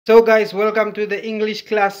So guys, welcome to the English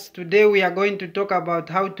class. Today we are going to talk about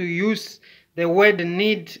how to use the word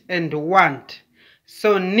need and want.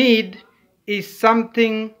 So need is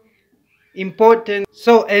something important.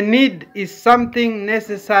 So a need is something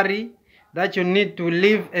necessary that you need to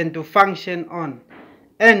live and to function on.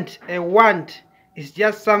 And a want is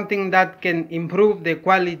just something that can improve the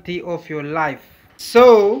quality of your life.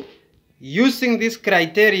 So using this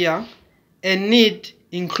criteria, a need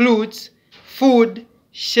includes food,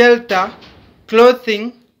 shelter,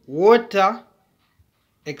 clothing, water,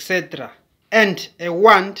 etc. And a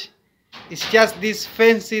want is just these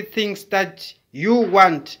fancy things that you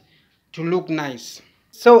want to look nice.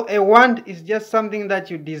 So a want is just something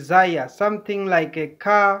that you desire, something like a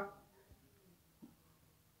car,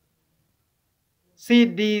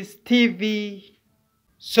 CDs, TV.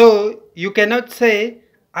 So you cannot say,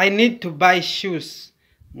 I need to buy shoes.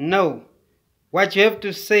 No. What you have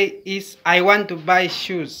to say is, I want to buy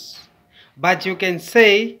shoes. But you can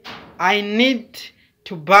say, I need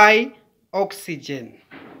to buy oxygen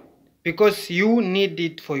because you need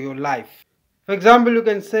it for your life. For example, you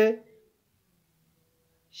can say,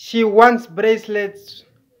 she wants bracelets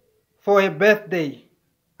for her birthday.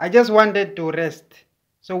 I just wanted to rest.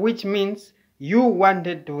 So which means you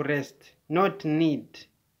wanted to rest, not need.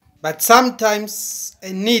 But sometimes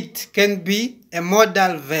a need can be a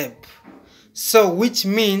modal verb. So which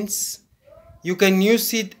means you can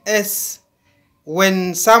use it as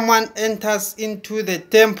when someone enters into the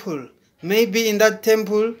temple. Maybe in that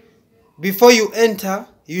temple, before you enter,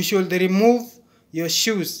 you should remove your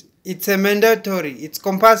shoes. It's a mandatory, it's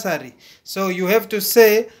compulsory. So you have to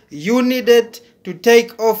say you needed to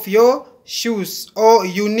take off your shoes, or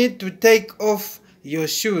you need to take off your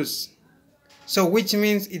shoes. So which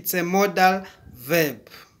means it's a modal verb.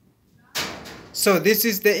 So this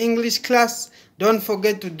is the English class. Don't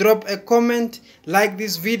forget to drop a comment, like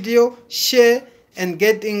this video, share and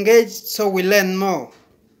get engaged so we learn more.